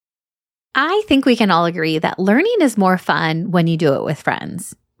I think we can all agree that learning is more fun when you do it with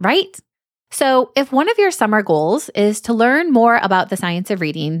friends, right? So if one of your summer goals is to learn more about the science of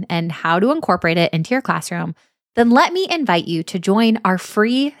reading and how to incorporate it into your classroom, then let me invite you to join our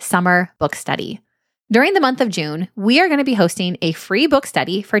free summer book study. During the month of June, we are going to be hosting a free book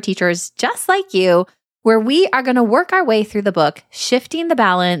study for teachers just like you, where we are going to work our way through the book, Shifting the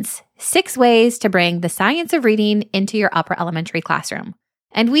Balance, 6 Ways to Bring the Science of Reading into Your Upper Elementary Classroom.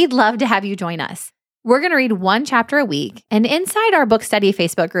 And we'd love to have you join us. We're going to read 1 chapter a week, and inside our book study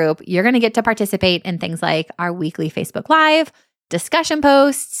Facebook group, you're going to get to participate in things like our weekly Facebook Live, discussion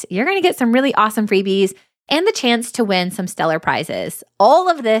posts, you're going to get some really awesome freebies, and the chance to win some stellar prizes. All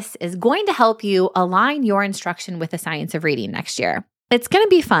of this is going to help you align your instruction with the science of reading next year. It's going to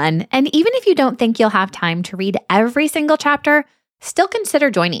be fun, and even if you don't think you'll have time to read every single chapter, still consider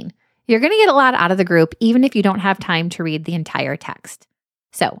joining. You're going to get a lot out of the group, even if you don't have time to read the entire text.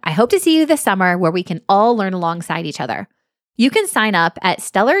 So I hope to see you this summer where we can all learn alongside each other. You can sign up at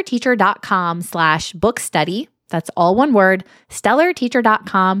stellarteacher.com/bookstudy. That's all one word,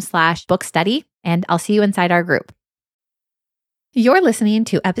 stellarteacher.com/bookstudy, and I'll see you inside our group. You're listening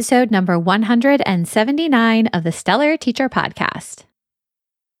to episode number 179 of the Stellar Teacher Podcast.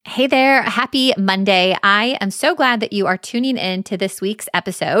 Hey there, happy Monday. I am so glad that you are tuning in to this week's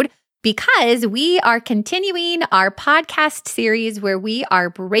episode, because we are continuing our podcast series where we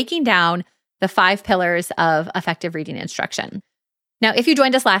are breaking down the 5 pillars of effective reading instruction. Now, if you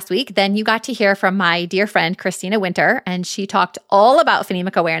joined us last week, then you got to hear from my dear friend, Christina Winter, and she talked all about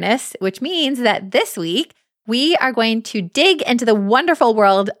phonemic awareness, which means that this week we are going to dig into the wonderful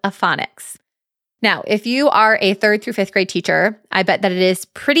world of phonics. Now, if you are a 3rd through 5th grade teacher, I bet that it is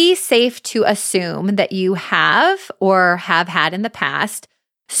pretty safe to assume that you have or have had in the past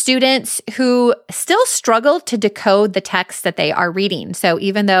students who still struggle to decode the text that they are reading. So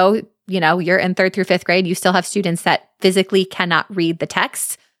even though, you're in 3rd through 5th grade, you still have students that physically cannot read the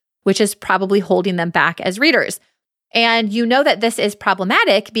text, which is probably holding them back as readers. And you know that this is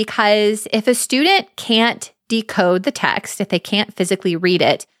problematic because if a student can't decode the text, if they can't physically read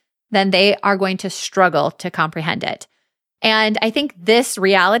it, then they are going to struggle to comprehend it. And I think this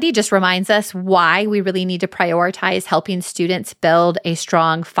reality just reminds us why we really need to prioritize helping students build a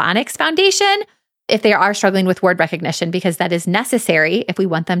strong phonics foundation if they are struggling with word recognition, because that is necessary if we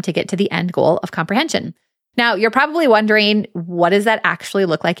want them to get to the end goal of comprehension. Now, you're probably wondering, what does that actually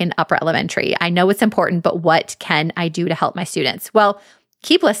look like in upper elementary? I know it's important, but what can I do to help my students? Well,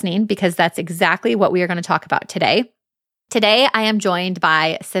 keep listening, because that's exactly what we are going to talk about today. Today, I am joined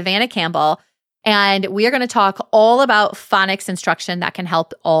by Savannah Campbell, and we are going to talk all about phonics instruction that can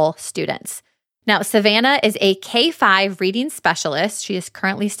help all students. Now, Savannah is a K-5 reading specialist. She is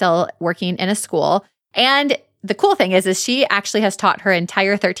currently still working in a school. And the cool thing is she actually has taught her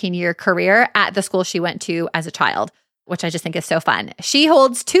entire 13-year career at the school she went to as a child, which I just think is so fun. She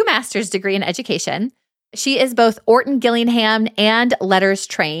holds 2 master's degree in education. She is both Orton Gillingham and letters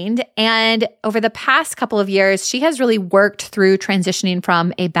trained. And over the past couple of years, she has really worked through transitioning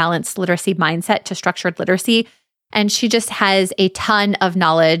from a balanced literacy mindset to structured literacy. And she just has a ton of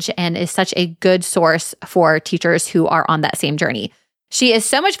knowledge and is such a good source for teachers who are on that same journey. She is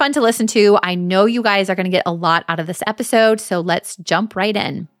so much fun to listen to. I know you guys are going to get a lot out of this episode, so let's jump right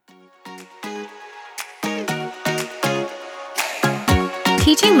in.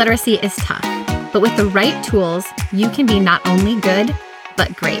 Teaching literacy is tough. But with the right tools, you can be not only good,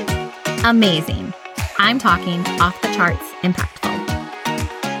 but great. Amazing. I'm talking off the charts impactful.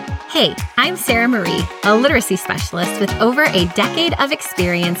 Hey, I'm Sarah Marie, a literacy specialist with over a decade of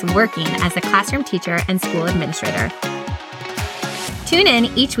experience working as a classroom teacher and school administrator. Tune in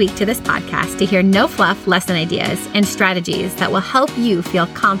each week to this podcast to hear no-fluff lesson ideas and strategies that will help you feel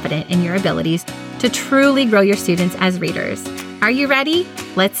confident in your abilities to truly grow your students as readers. Are you ready?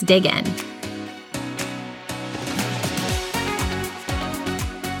 Let's dig in.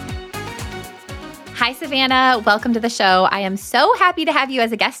 Hi, Savannah. Welcome to the show. I am so happy to have you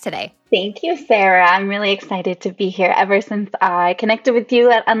as a guest today. Thank you, Sarah. I'm really excited to be here. Ever since I connected with you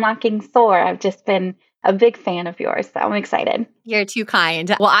at Unlocking SOAR, I've just been a big fan of yours, so I'm excited. You're too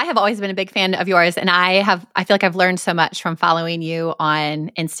kind. Well, I have always been a big fan of yours, and I feel like I've learned so much from following you on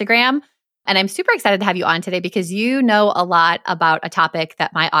Instagram. And I'm super excited to have you on today because you know a lot about a topic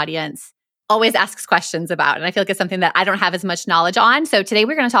that my audience always asks questions about. And I feel like it's something that I don't have as much knowledge on. So today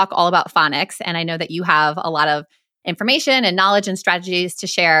we're going to talk all about phonics. And I know that you have a lot of information and knowledge and strategies to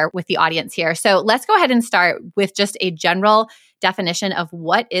share with the audience here. So let's go ahead and start with just a general definition of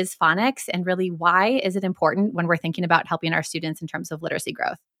what is phonics and really why is it important when we're thinking about helping our students in terms of literacy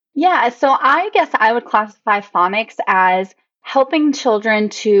growth? Yeah, so I guess I would classify phonics as helping children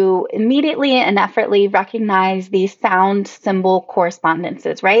to immediately and effortlessly recognize these sound symbol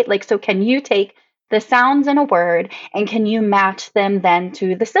correspondences, right? Like, so can you take the sounds in a word and can you match them then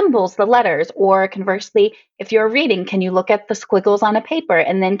to the symbols, the letters? Or conversely, if you're reading, can you look at the squiggles on a paper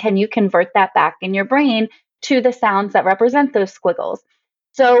and then can you convert that back in your brain to the sounds that represent those squiggles?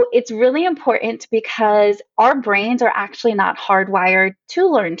 So it's really important because our brains are actually not hardwired to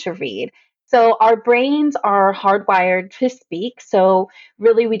learn to read. So our brains are hardwired to speak. So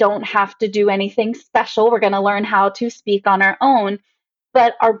really, we don't have to do anything special. We're going to learn how to speak on our own,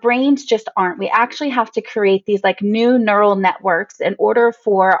 but our brains just aren't. We actually have to create these like new neural networks in order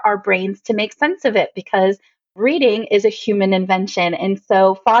for our brains to make sense of it because reading is a human invention. And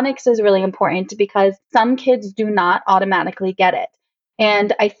so phonics is really important because some kids do not automatically get it.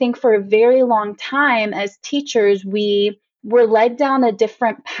 And I think for a very long time as teachers, we were led down a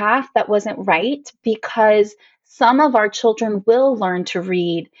different path that wasn't right because some of our children will learn to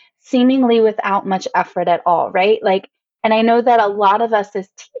read seemingly without much effort at all, right? Like, and I know that a lot of us as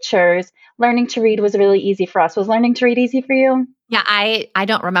teachers, learning to read was really easy for us. Was learning to read easy for you? Yeah, I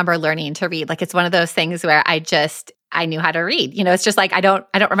don't remember learning to read. Like it's one of those things where I knew how to read. You know, it's just like I don't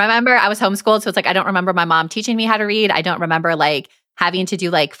remember. I was homeschooled, so it's like I don't remember my mom teaching me how to read. I don't remember like having to do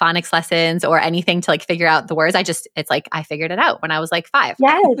like phonics lessons or anything to like figure out the words. It's like I figured it out when I was like 5.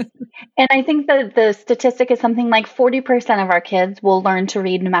 Yes. And I think that the statistic is something like 40% of our kids will learn to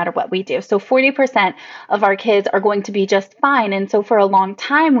read no matter what we do. So 40% of our kids are going to be just fine. And so for a long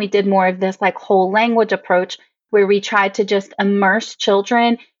time, we did more of this like whole language approach where we tried to just immerse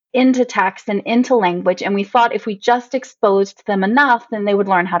children into text and into language. And we thought if we just exposed them enough, then they would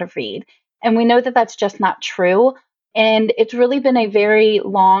learn how to read. And we know that that's just not true. And it's really been a very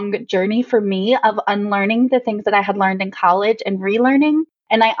long journey for me of unlearning the things that I had learned in college and relearning.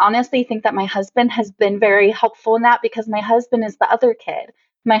 And I honestly think that my husband has been very helpful in that because my husband is the other kid.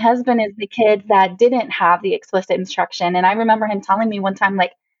 My husband is the kid that didn't have the explicit instruction. And I remember him telling me one time,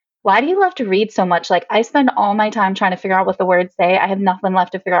 like, why do you love to read so much? Like, I spend all my time trying to figure out what the words say. I have nothing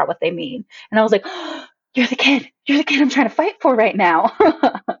left to figure out what they mean. And I was like, oh, you're the kid. You're the kid I'm trying to fight for right now.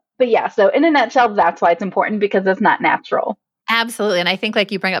 But yeah, so in a nutshell, that's why it's important because it's not natural. Absolutely. And I think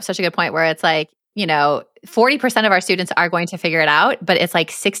like you bring up such a good point where it's like, 40% of our students are going to figure it out, but it's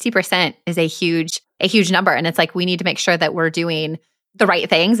like 60% is a huge number. And it's like, we need to make sure that we're doing the right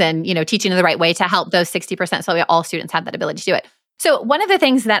things and, teaching in the right way to help those 60% so all students have that ability to do it. So one of the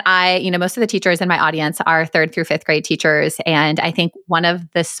things that most of the teachers in my audience are 3rd through 5th grade teachers. And I think one of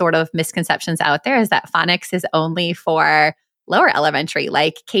the sort of misconceptions out there is that phonics is only for lower elementary,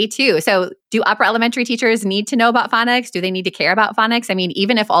 like K2. So do upper elementary teachers need to know about phonics? Do they need to care about phonics? I mean,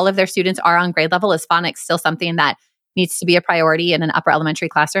 even if all of their students are on grade level, is phonics still something that needs to be a priority in an upper elementary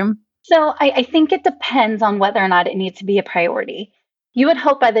classroom? So I think it depends on whether or not it needs to be a priority. You would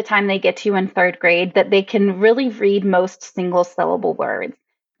hope by the time they get to you in 3rd grade that they can really read most single syllable words.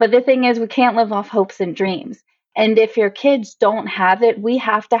 But the thing is, we can't live off hopes and dreams. And if your kids don't have it, we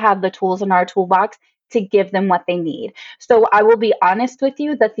have to have the tools in our toolbox to give them what they need. So I will be honest with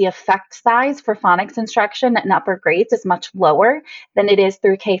you that the effect size for phonics instruction in upper grades is much lower than it is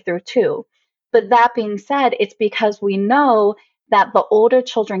through K through 2. But that being said, it's because we know that the older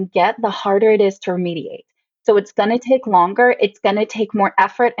children get, the harder it is to remediate. So it's going to take longer, it's going to take more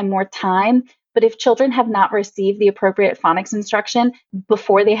effort and more time. But if children have not received the appropriate phonics instruction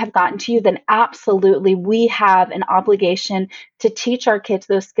before they have gotten to you, then absolutely we have an obligation to teach our kids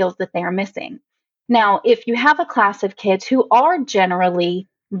those skills that they are missing. Now, if you have a class of kids who are generally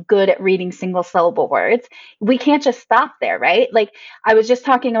good at reading single syllable words, we can't just stop there, right? Like I was just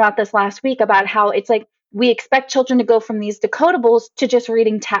talking about this last week about how it's like we expect children to go from these decodables to just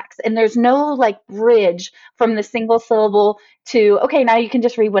reading text. And there's no like bridge from the single syllable to, okay, now you can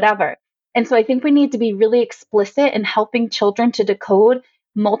just read whatever. And so I think we need to be really explicit in helping children to decode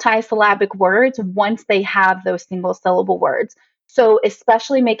multisyllabic words once they have those single syllable words. So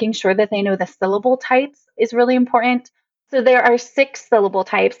especially making sure that they know the syllable types is really important. So there are 6 syllable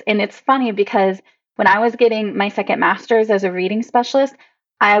types. And it's funny because when I was getting my second master's as a reading specialist,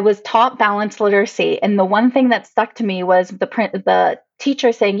 I was taught balanced literacy. And the one thing that stuck to me was the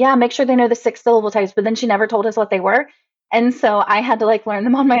teacher saying, yeah, make sure they know the 6 syllable types, but then she never told us what they were. And so I had to like learn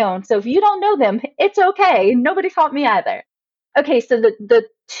them on my own. So if you don't know them, it's okay. Nobody taught me either. Okay, so the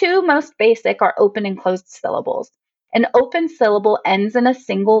 2 most basic are open and closed syllables. An open syllable ends in a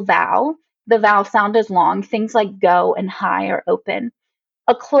single vowel. The vowel sound is long. Things like go and hi are open.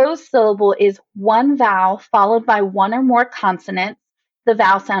 A closed syllable is one vowel followed by one or more consonants. The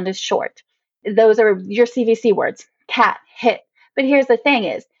vowel sound is short. Those are your CVC words, cat, hit. But here's the thing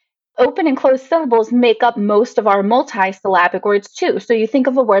is, Open and closed syllables make up most of our multisyllabic words too. So you think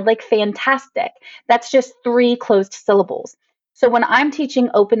of a word like fantastic, that's just 3 closed syllables. So when I'm teaching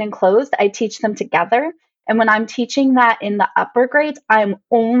open and closed, I teach them together. And when I'm teaching that in the upper grades, I'm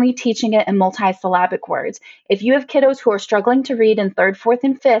only teaching it in multisyllabic words. If you have kiddos who are struggling to read in third, fourth,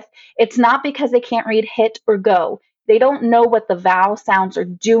 and fifth, it's not because they can't read hit or go. They don't know what the vowel sounds are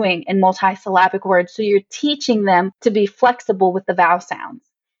doing in multisyllabic words. So you're teaching them to be flexible with the vowel sounds.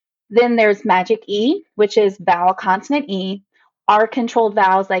 Then there's magic E, which is vowel consonant E, R controlled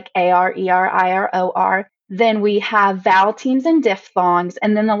vowels like AR, ER, IR, OR. Then we have vowel teams and diphthongs.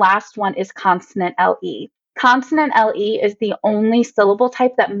 And then the last one is consonant LE. Consonant LE is the only syllable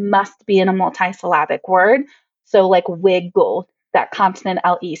type that must be in a multisyllabic word. So, like wiggle, that consonant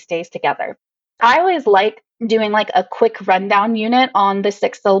LE stays together. I always like doing like a quick rundown unit on the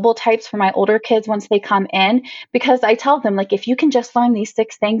 6 syllable types for my older kids once they come in, because I tell them, like, if you can just learn these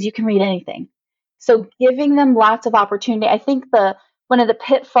 6 things, you can read anything. So giving them lots of opportunity. I think one of the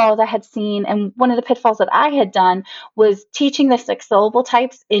pitfalls I had seen and one of the pitfalls that I had done was teaching the 6 syllable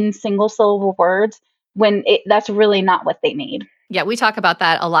types in single syllable words when that's really not what they need. Yeah, we talk about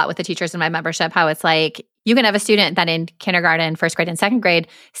that a lot with the teachers in my membership, how it's like you can have a student that in kindergarten, first grade, and second grade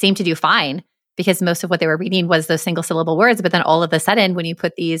seem to do fine because most of what they were reading was those single syllable words. But then all of a sudden, when you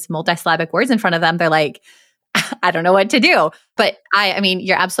put these multisyllabic words in front of them, they're like, I don't know what to do. But I mean,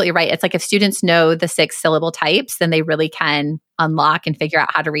 you're absolutely right. It's like if students know the 6 syllable types, then they really can unlock and figure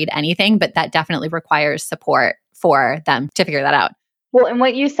out how to read anything. But that definitely requires support for them to figure that out. Well, and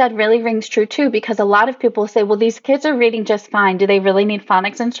what you said really rings true too, because a lot of people say, well, these kids are reading just fine. Do they really need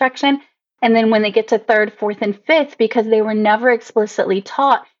phonics instruction? And then when they get to third, fourth, and fifth, because they were never explicitly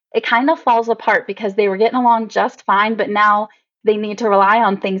taught, it kind of falls apart because they were getting along just fine, but now they need to rely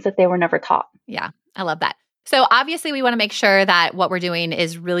on things that they were never taught. Yeah, I love that. So obviously we want to make sure that what we're doing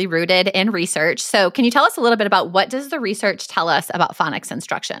is really rooted in research. So can you tell us a little bit about what does the research tell us about phonics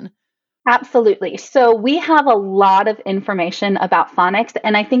instruction? Absolutely. So we have a lot of information about phonics,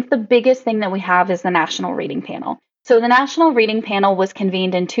 and I think the biggest thing that we have is the National Reading Panel. So the National Reading Panel was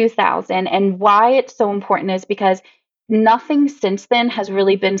convened in 2000, and why it's so important is because nothing since then has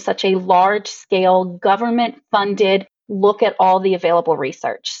really been such a large-scale, government-funded look at all the available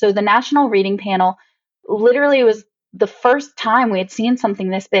research. So the National Reading Panel literally was the first time we had seen something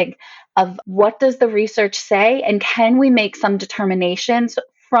this big of what does the research say, and can we make some determinations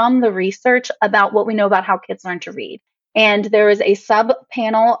from the research about what we know about how kids learn to read. And there is a sub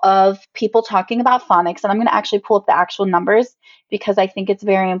panel of people talking about phonics, and I'm going to actually pull up the actual numbers because I think it's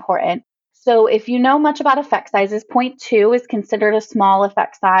very important. So if you know much about effect sizes, 0.2 is considered a small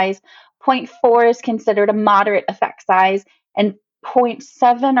effect size, 0.4 is considered a moderate effect size, and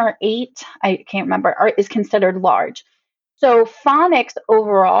 0.7 or 8, I can't remember, is considered large. So phonics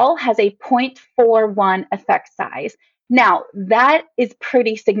overall has a 0.41 effect size. Now, that is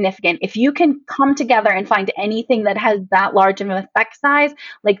pretty significant. If you can come together and find anything that has that large of an effect size,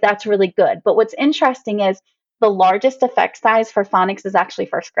 like that's really good. But what's interesting is the largest effect size for phonics is actually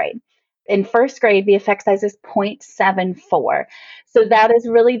first grade. In first grade, the effect size is 0.74. So that is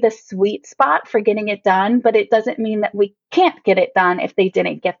really the sweet spot for getting it done, but it doesn't mean that we can't get it done if they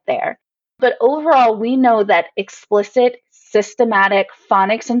didn't get there. But overall, we know that explicit, systematic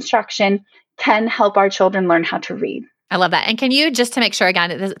phonics instruction can help our children learn how to read. I love that. And can you, just to make sure, again,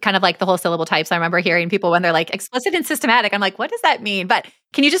 this is kind of like the whole syllable types. I remember hearing people when they're like explicit and systematic. I'm like, what does that mean? But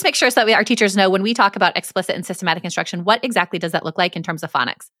can you just make sure so that our teachers know when we talk about explicit and systematic instruction, what exactly does that look like in terms of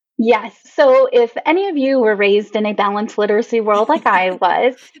phonics? Yes. So if any of you were raised in a balanced literacy world like I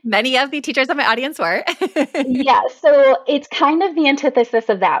was, many of the teachers of my audience were. yeah. So it's kind of the antithesis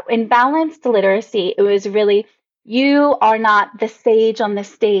of that. In balanced literacy, it was really, you are not the sage on the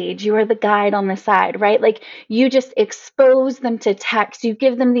stage. You are the guide on the side, right? Like you just expose them to text. You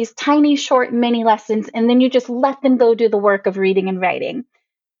give them these tiny, short mini lessons, and then you just let them go do the work of reading and writing.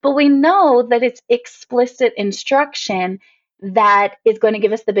 But we know that it's explicit instruction that is going to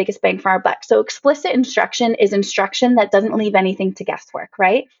give us the biggest bang for our buck. So explicit instruction is instruction that doesn't leave anything to guesswork,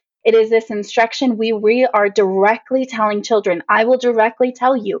 right? It is this instruction we are directly telling children. I will directly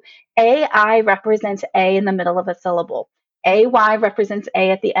tell you, AI represents A in the middle of a syllable. AY represents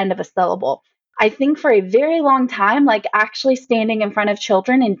A at the end of a syllable. I think for a very long time, like actually standing in front of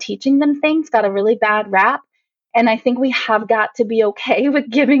children and teaching them things got a really bad rap. And I think we have got to be okay with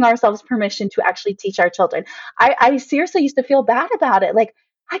giving ourselves permission to actually teach our children. I seriously used to feel bad about it. Like,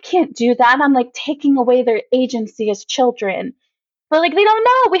 I can't do that. I'm like taking away their agency as children. But like, they don't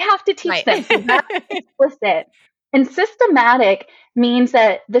know. We have to teach them. So that's explicit. And systematic means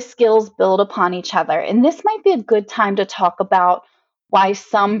that the skills build upon each other. And this might be a good time to talk about why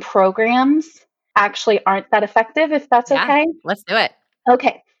some programs actually aren't that effective, if that's Yeah, okay. let's do it.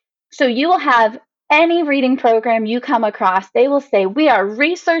 Okay. So you will have any reading program you come across, they will say, we are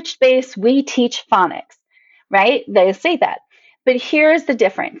research based, we teach phonics, right? They say that. But here's the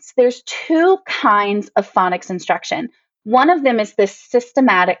difference there's two kinds of phonics instruction. One of them is this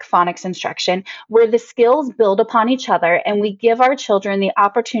systematic phonics instruction where the skills build upon each other and we give our children the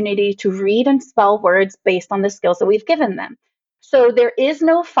opportunity to read and spell words based on the skills that we've given them. So there is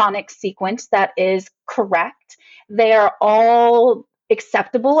no phonics sequence that is correct. They are all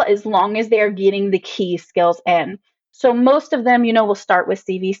acceptable as long as they're getting the key skills in. So most of them, will start with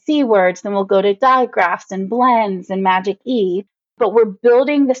CVC words, then we'll go to digraphs and blends and Magic E, but we're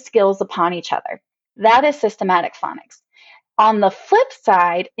building the skills upon each other. That is systematic phonics. On the flip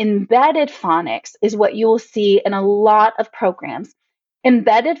side, embedded phonics is what you will see in a lot of programs.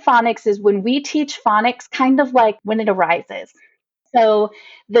 Embedded phonics is when we teach phonics kind of like when it arises. So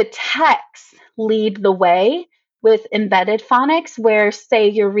the texts lead the way with embedded phonics, where, say,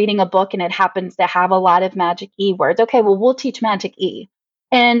 you're reading a book and it happens to have a lot of Magic E words. Okay, well, we'll teach Magic E.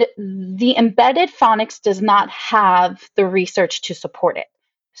 And the embedded phonics does not have the research to support it.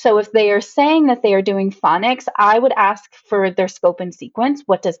 So if they are saying that they are doing phonics, I would ask for their scope and sequence.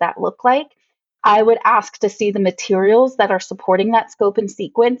 What does that look like? I would ask to see the materials that are supporting that scope and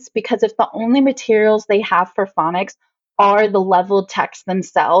sequence, because if the only materials they have for phonics are the leveled text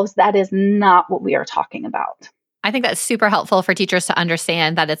themselves, that is not what we are talking about. I think that's super helpful for teachers to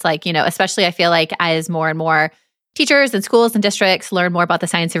understand that it's like, especially I feel like as more and more teachers and schools and districts learn more about the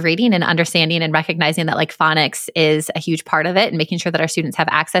science of reading and understanding and recognizing that like phonics is a huge part of it and making sure that our students have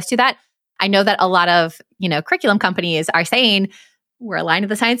access to that. I know that a lot of, curriculum companies are saying we're aligned with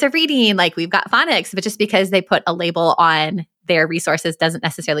the science of reading, like we've got phonics, but just because they put a label on their resources doesn't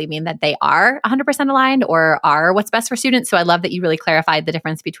necessarily mean that they are 100% aligned or are what's best for students. So I love that you really clarified the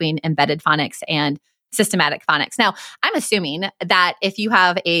difference between embedded phonics and systematic phonics. Now, I'm assuming that if you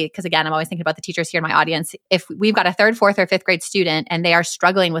have because again, I'm always thinking about the teachers here in my audience, if we've got a third, fourth, or fifth grade student and they are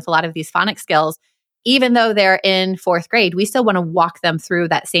struggling with a lot of these phonics skills, even though they're in fourth grade, we still want to walk them through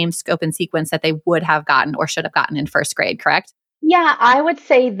that same scope and sequence that they would have gotten or should have gotten in first grade, correct? Yeah, I would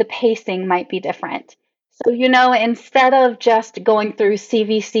say the pacing might be different. So, instead of just going through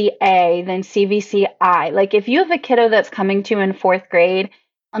CVCA, then CVCI, like if you have a kiddo that's coming to you in fourth grade,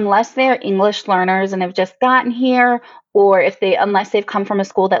 unless they're English learners and have just gotten here, or unless they've come from a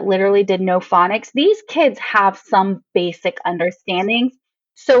school that literally did no phonics, these kids have some basic understandings.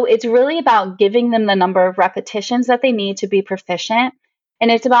 So it's really about giving them the number of repetitions that they need to be proficient.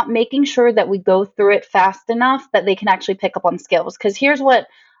 And it's about making sure that we go through it fast enough that they can actually pick up on skills. Because here's what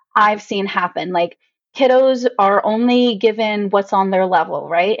I've seen happen. Like kiddos are only given what's on their level,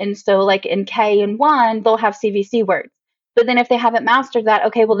 right? And so like in K and 1, they'll have CVC words. But then if they haven't mastered that,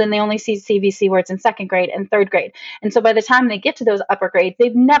 okay, well, then they only see CVC words in second grade and third grade. And so by the time they get to those upper grades,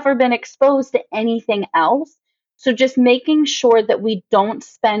 they've never been exposed to anything else. So just making sure that we don't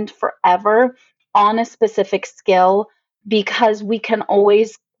spend forever on a specific skill, because we can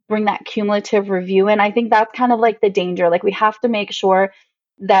always bring that cumulative review in. I think that's kind of like the danger. Like we have to make sure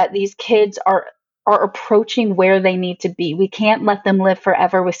that these kids are approaching where they need to be. We can't let them live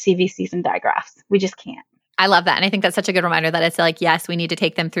forever with CVCs and digraphs. We just can't. I love that. And I think that's such a good reminder that it's like, yes, we need to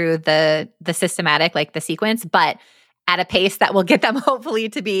take them through the systematic, like the sequence, but at a pace that will get them hopefully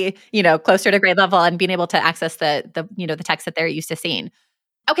to be, closer to grade level and being able to access the text that they're used to seeing.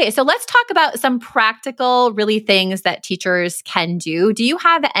 Okay, so let's talk about some practical, really things that teachers can do. Do you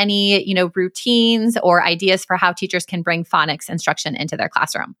have any, routines or ideas for how teachers can bring phonics instruction into their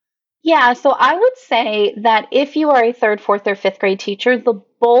classroom? Yeah, so I would say that if you are a third, fourth, or fifth grade teacher, the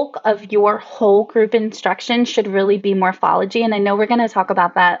bulk of your whole group instruction should really be morphology. And I know we're going to talk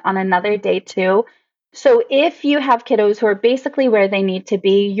about that on another day too. So if you have kiddos who are basically where they need to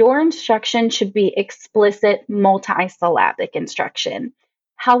be, your instruction should be explicit multisyllabic instruction.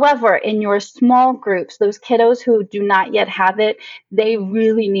 However, in your small groups, those kiddos who do not yet have it, they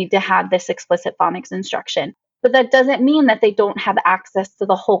really need to have this explicit phonics instruction. But that doesn't mean that they don't have access to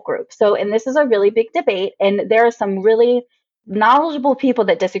the whole group. So, and this is a really big debate, and there are some really knowledgeable people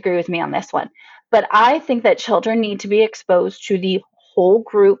that disagree with me on this one. But I think that children need to be exposed to the whole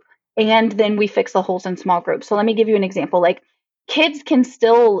group, and then we fix the holes in small groups. So let me give you an example. Like kids can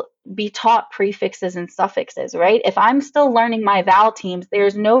still be taught prefixes and suffixes, right? If I'm still learning my vowel teams,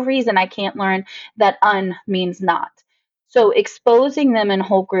 there's no reason I can't learn that un means not. So exposing them in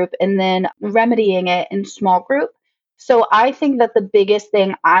whole group and then remedying it in small group. So I think that the biggest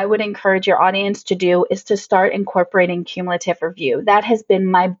thing I would encourage your audience to do is to start incorporating cumulative review. That has been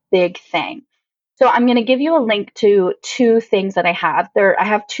my big thing. So I'm going to give you a link to two things that I have. I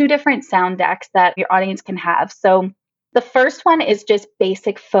have two different sound decks that your audience can have. So the first one is just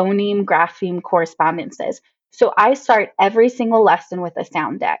basic phoneme grapheme correspondences. So I start every single lesson with a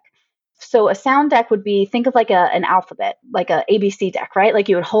sound deck. So a sound deck would be, think of like an alphabet, like a ABC deck, right? Like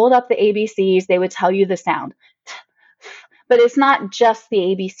you would hold up the ABCs, they would tell you the sound. But it's not just the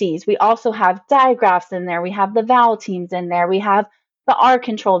ABCs. We also have digraphs in there. We have the vowel teams in there. We have the R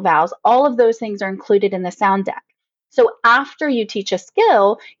controlled vowels. All of those things are included in the sound deck. So after you teach a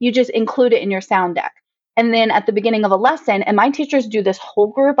skill, you just include it in your sound deck. And then at the beginning of a lesson, and my teachers do this whole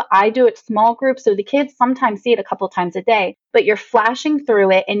group, I do it small groups. So the kids sometimes see it a couple times a day, but you're flashing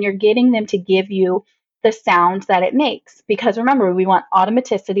through it and you're getting them to give you the sounds that it makes. Because remember, we want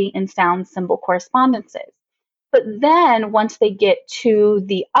automaticity in sound symbol correspondences. But then once they get to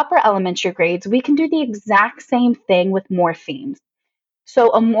the upper elementary grades, we can do the exact same thing with morphemes.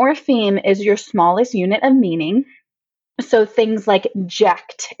 So a morpheme is your smallest unit of meaning. So things like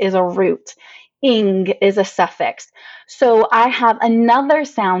ject is a root, ing is a suffix. So I have another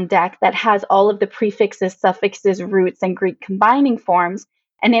sound deck that has all of the prefixes, suffixes, roots, and Greek combining forms.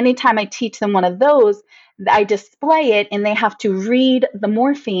 And anytime I teach them one of those, I display it and they have to read the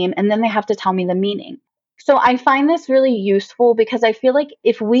morpheme and then they have to tell me the meaning. So I find this really useful because I feel like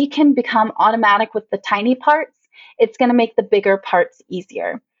if we can become automatic with the tiny parts, it's going to make the bigger parts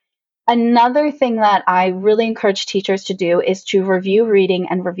easier. Another thing that I really encourage teachers to do is to review reading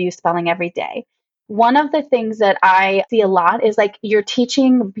and review spelling every day. One of the things that I see a lot is like you're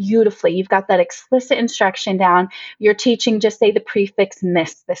teaching beautifully. You've got that explicit instruction down. You're teaching, just say the prefix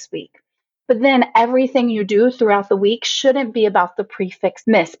miss this week. But then everything you do throughout the week shouldn't be about the prefix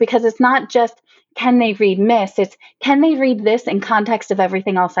miss, because it's not just can they read miss, it's can they read this in context of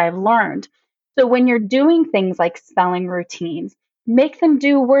everything else I've learned. So when you're doing things like spelling routines, make them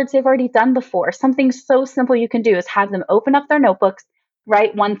do words they've already done before. Something so simple you can do is have them open up their notebooks,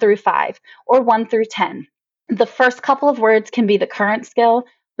 write 1 through 5 or 1 through 10. The first couple of words can be the current skill,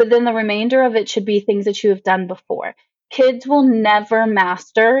 but then the remainder of it should be things that you have done before. Kids will never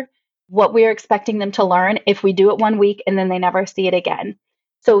master what we are expecting them to learn if we do it 1 week and then they never see it again.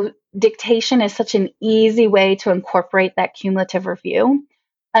 So dictation is such an easy way to incorporate that cumulative review.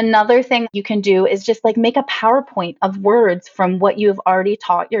 Another thing you can do is just like make a PowerPoint of words from what you've already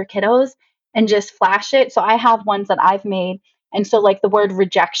taught your kiddos and just flash it. So I have ones that I've made. And so like the word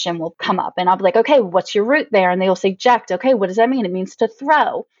rejection will come up and I'll be like, okay, what's your root there? And they will say eject. Okay, what does that mean? It means to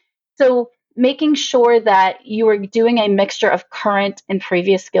throw. So making sure that you are doing a mixture of current and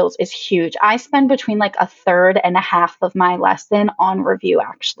previous skills is huge. I spend between like a third and a half of my lesson on review,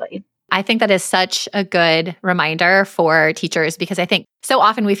 actually. I think that is such a good reminder for teachers, because I think so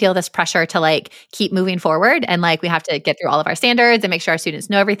often we feel this pressure to like keep moving forward and like we have to get through all of our standards and make sure our students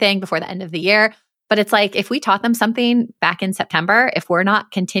know everything before the end of the year. But it's like if we taught them something back in September, if we're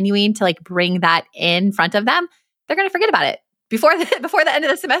not continuing to like bring that in front of them, they're going to forget about it before the end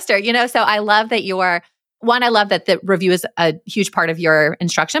of the semester, you know? So I love that I love that the review is a huge part of your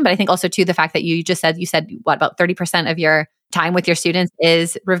instruction, but I think also too, the fact that you said what, about 30% of your time with your students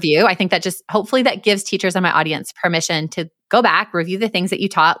is review. I think that just hopefully that gives teachers in my audience permission to go back, review the things that you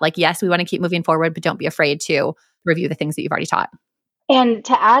taught. Like, yes, we want to keep moving forward, but don't be afraid to review the things that you've already taught. And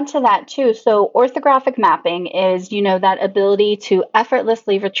to add to that too, so orthographic mapping is, that ability to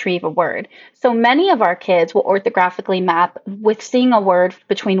effortlessly retrieve a word. So many of our kids will orthographically map with seeing a word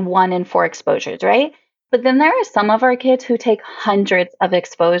between 1 and 4 exposures, right? But then there are some of our kids who take hundreds of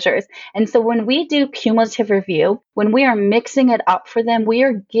exposures. And so when we do cumulative review, when we are mixing it up for them, we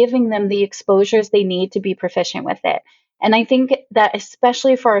are giving them the exposures they need to be proficient with it. And I think that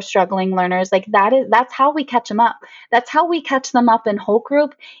especially for our struggling learners, like that's how we catch them up. That's how we catch them up in whole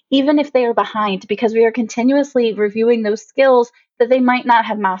group, even if they are behind, because we are continuously reviewing those skills that they might not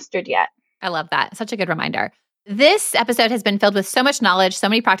have mastered yet. I love that. Such a good reminder. This episode has been filled with so much knowledge, so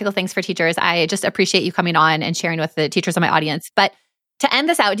many practical things for teachers. I just appreciate you coming on and sharing with the teachers in my audience. But to end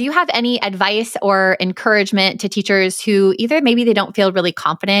this out, do you have any advice or encouragement to teachers who either maybe they don't feel really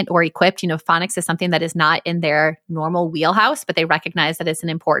confident or equipped? Phonics is something that is not in their normal wheelhouse, but they recognize that it's an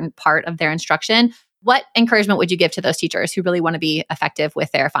important part of their instruction. What encouragement would you give to those teachers who really want to be effective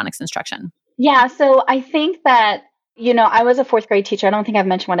with their phonics instruction? Yeah, so I think that I was a 4th grade teacher. I don't think I've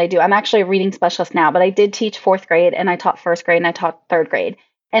mentioned what I do. I'm actually a reading specialist now, but I did teach 4th grade and I taught 1st grade and I taught 3rd grade.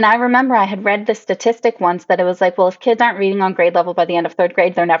 And I remember I had read the statistic once that it was like, well, if kids aren't reading on grade level by the end of 3rd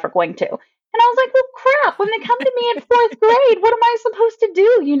grade, they're never going to. And I was like, well, crap, when they come to me in 4th grade, what am I supposed to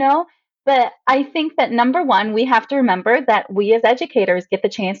do, But I think that number one, we have to remember that we as educators get the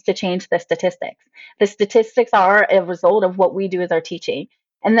chance to change the statistics. The statistics are a result of what we do as our teaching.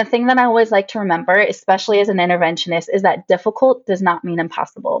 And the thing that I always like to remember, especially as an interventionist, is that difficult does not mean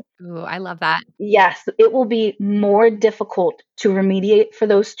impossible. Ooh, I love that. Yes, it will be more difficult to remediate for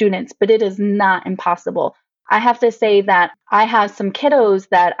those students, but it is not impossible. I have to say that I have some kiddos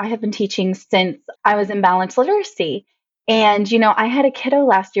that I have been teaching since I was in balanced literacy. And, I had a kiddo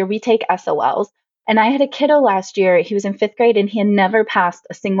last year. We take SOLs. And I had a kiddo last year. He was in fifth grade and he had never passed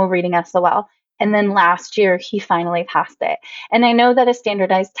a single reading SOL. And then last year, he finally passed it. And I know that a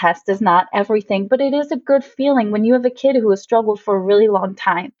standardized test is not everything, but it is a good feeling when you have a kid who has struggled for a really long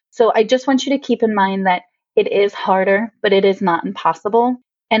time. So I just want you to keep in mind that it is harder, but it is not impossible.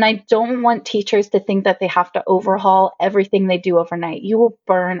 And I don't want teachers to think that they have to overhaul everything they do overnight. You will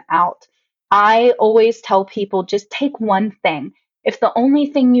burn out. I always tell people just take one thing. If the only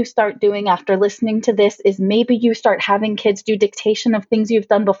thing you start doing after listening to this is maybe you start having kids do dictation of things you've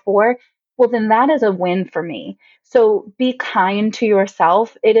done before, well, then that is a win for me. So be kind to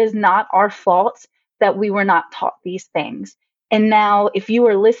yourself. It is not our fault that we were not taught these things. And now, if you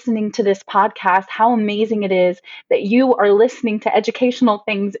are listening to this podcast, how amazing it is that you are listening to educational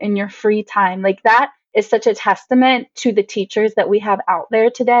things in your free time. Like that is such a testament to the teachers that we have out there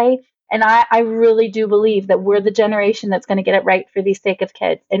today. And I really do believe that we're the generation that's going to get it right for the sake of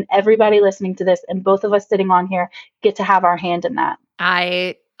kids. And everybody listening to this and both of us sitting on here get to have our hand in that.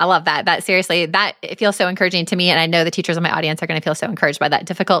 I love that. That seriously, that it feels so encouraging to me. And I know the teachers in my audience are going to feel so encouraged by that.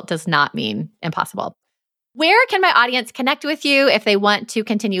 Difficult does not mean impossible. Where can my audience connect with you if they want to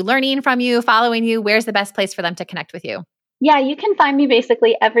continue learning from you, following you? Where's the best place for them to connect with you? Yeah, you can find me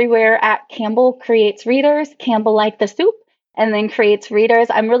basically everywhere at Campbell Creates Readers, Campbell like the soup, and then Creates Readers.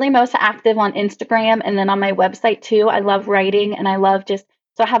 I'm really most active on Instagram and then on my website too. I love writing and I love so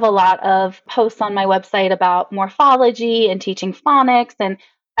I have a lot of posts on my website about morphology and teaching phonics. And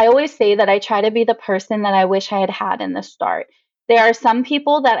I always say that I try to be the person that I wish I had had in the start. There are some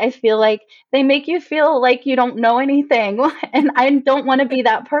people that I feel like they make you feel like you don't know anything. And I don't want to be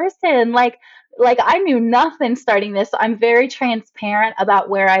that person. Like I knew nothing starting this. So I'm very transparent about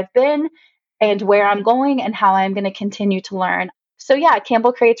where I've been and where I'm going and how I'm going to continue to learn. So yeah,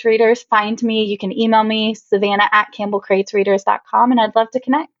 Campbell Creates Readers, find me. You can email me, Savannah at campbellcreatesreaders.com, and I'd love to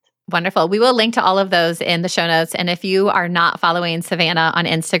connect. Wonderful. We will link to all of those in the show notes. And if you are not following Savannah on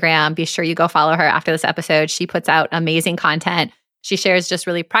Instagram, be sure you go follow her after this episode. She puts out amazing content. She shares just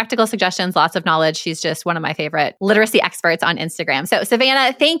really practical suggestions, lots of knowledge. She's just one of my favorite literacy experts on Instagram. So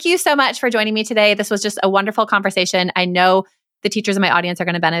Savannah, thank you so much for joining me today. This was just a wonderful conversation. I know the teachers in my audience are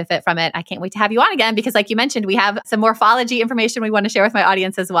going to benefit from it. I can't wait to have you on again because like you mentioned, we have some morphology information we want to share with my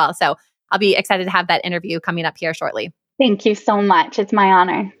audience as well. So I'll be excited to have that interview coming up here shortly. Thank you so much. It's my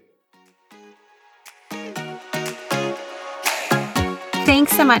honor.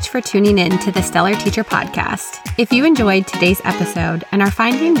 Thanks so much for tuning in to the Stellar Teacher Podcast. If you enjoyed today's episode and are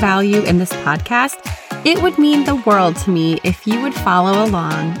finding value in this podcast, it would mean the world to me if you would follow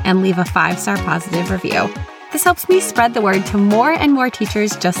along and leave a 5-star positive review. This helps me spread the word to more and more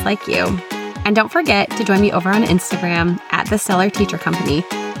teachers just like you. And don't forget to join me over on Instagram at the Stellar Teacher Company.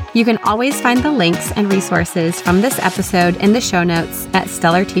 You can always find the links and resources from this episode in the show notes at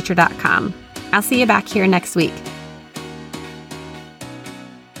stellarteacher.com. I'll see you back here next week.